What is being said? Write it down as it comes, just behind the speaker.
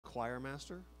choir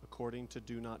master, according to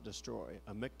do not destroy,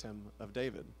 a miktam of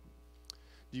David.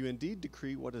 Do you indeed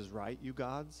decree what is right, you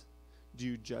gods? Do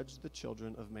you judge the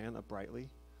children of man uprightly?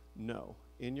 No,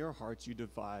 in your hearts you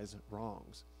devise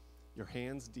wrongs. Your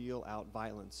hands deal out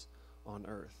violence on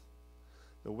earth.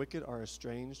 The wicked are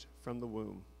estranged from the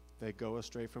womb. They go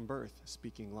astray from birth,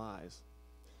 speaking lies.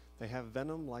 They have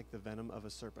venom like the venom of a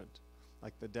serpent,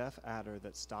 like the deaf adder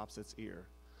that stops its ear,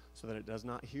 so that it does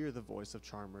not hear the voice of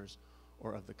charmers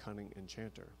or of the cunning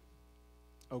enchanter.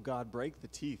 O God, break the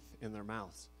teeth in their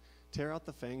mouths. Tear out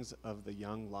the fangs of the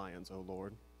young lions, O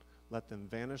Lord. Let them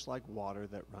vanish like water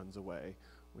that runs away.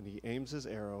 When he aims his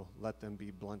arrow, let them be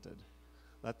blunted.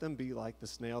 Let them be like the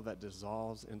snail that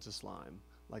dissolves into slime,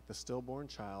 like the stillborn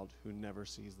child who never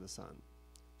sees the sun.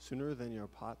 Sooner than your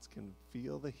pots can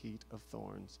feel the heat of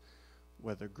thorns,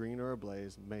 whether green or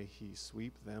ablaze, may he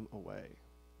sweep them away.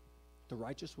 The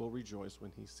righteous will rejoice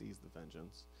when he sees the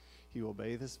vengeance. He will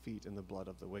bathe his feet in the blood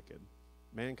of the wicked.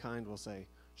 Mankind will say,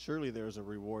 surely there is a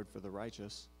reward for the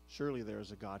righteous. Surely there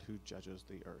is a God who judges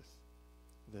the earth.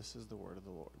 This is the word of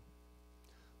the Lord.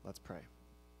 Let's pray.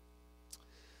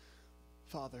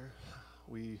 Father,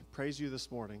 we praise you this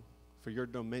morning, for your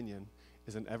dominion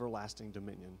is an everlasting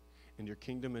dominion, and your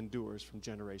kingdom endures from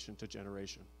generation to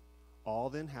generation. All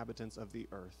the inhabitants of the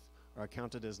earth are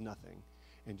accounted as nothing,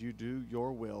 and you do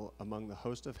your will among the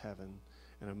host of heaven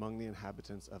and among the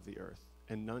inhabitants of the earth,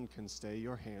 and none can stay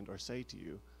your hand or say to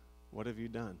you, what have you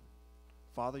done?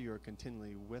 Father, you are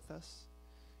continually with us.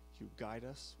 You guide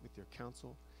us with your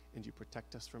counsel, and you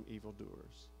protect us from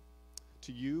evildoers.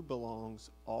 To you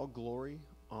belongs all glory,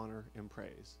 honor, and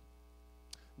praise.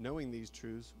 Knowing these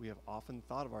truths, we have often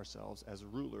thought of ourselves as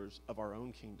rulers of our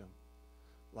own kingdom.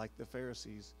 Like the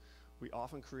Pharisees, we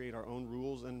often create our own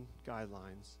rules and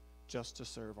guidelines just to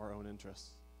serve our own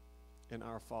interests. In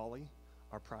our folly,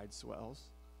 our pride swells.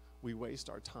 We waste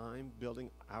our time building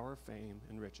our fame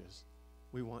and riches.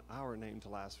 We want our name to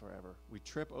last forever. We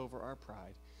trip over our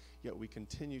pride, yet we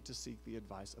continue to seek the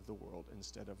advice of the world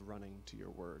instead of running to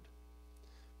your word.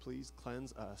 Please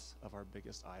cleanse us of our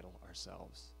biggest idol,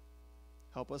 ourselves.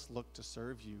 Help us look to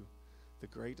serve you, the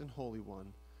great and holy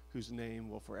one, whose name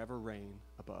will forever reign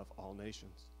above all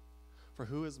nations. For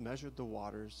who has measured the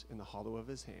waters in the hollow of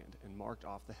his hand and marked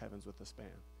off the heavens with a span,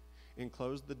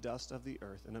 enclosed the dust of the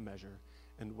earth in a measure,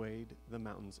 and weighed the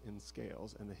mountains in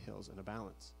scales and the hills in a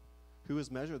balance? Who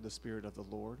has measured the Spirit of the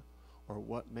Lord, or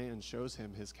what man shows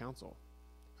him his counsel?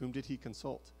 Whom did he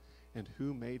consult, and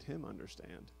who made him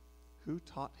understand? Who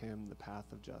taught him the path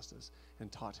of justice,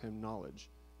 and taught him knowledge,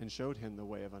 and showed him the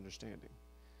way of understanding?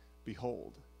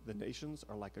 Behold, the nations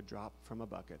are like a drop from a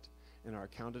bucket, and are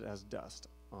counted as dust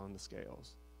on the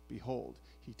scales. Behold,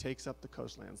 he takes up the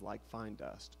coastlands like fine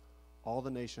dust. All the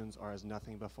nations are as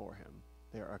nothing before him.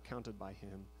 They are accounted by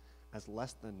him as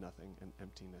less than nothing and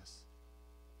emptiness.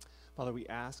 Father, we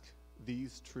ask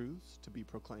these truths to be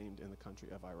proclaimed in the country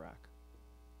of Iraq.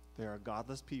 They are a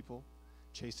godless people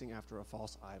chasing after a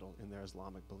false idol in their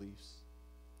Islamic beliefs.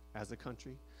 As a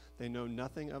country, they know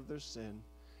nothing of their sin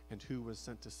and who was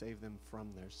sent to save them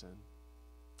from their sin.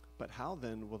 But how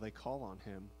then will they call on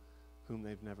him whom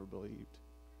they've never believed?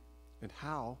 And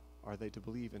how are they to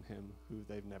believe in him who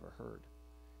they've never heard?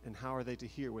 And how are they to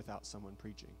hear without someone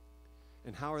preaching?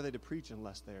 And how are they to preach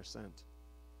unless they are sent?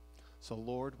 So,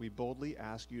 Lord, we boldly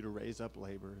ask you to raise up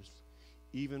laborers,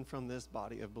 even from this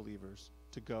body of believers,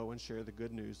 to go and share the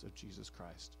good news of Jesus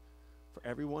Christ. For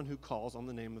everyone who calls on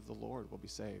the name of the Lord will be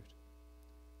saved.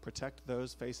 Protect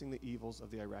those facing the evils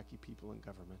of the Iraqi people and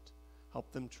government.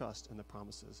 Help them trust in the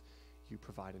promises you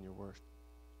provide in your word.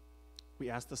 We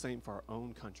ask the same for our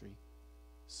own country,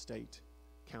 state,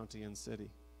 county, and city.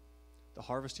 The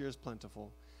harvest here is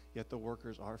plentiful, yet the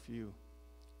workers are few.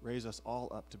 Raise us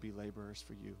all up to be laborers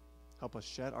for you. Help us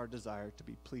shed our desire to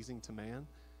be pleasing to man,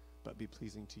 but be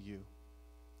pleasing to you.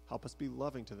 Help us be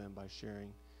loving to them by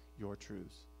sharing your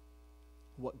truths.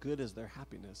 What good is their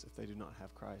happiness if they do not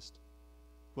have Christ?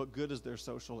 What good is their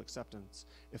social acceptance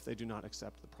if they do not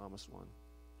accept the promised one?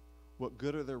 What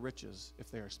good are their riches if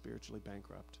they are spiritually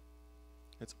bankrupt?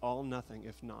 It's all nothing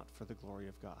if not for the glory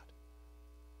of God.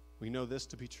 We know this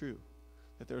to be true,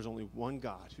 that there is only one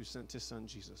God who sent his Son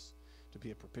Jesus to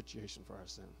be a propitiation for our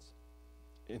sins.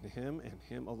 In him and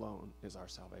him alone is our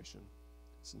salvation.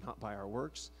 It's not by our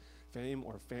works, fame,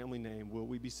 or family name will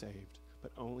we be saved,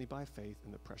 but only by faith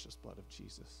in the precious blood of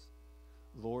Jesus.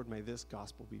 Lord, may this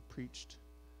gospel be preached,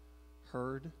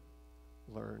 heard,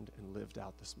 learned, and lived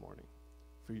out this morning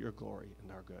for your glory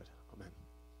and our good. Amen.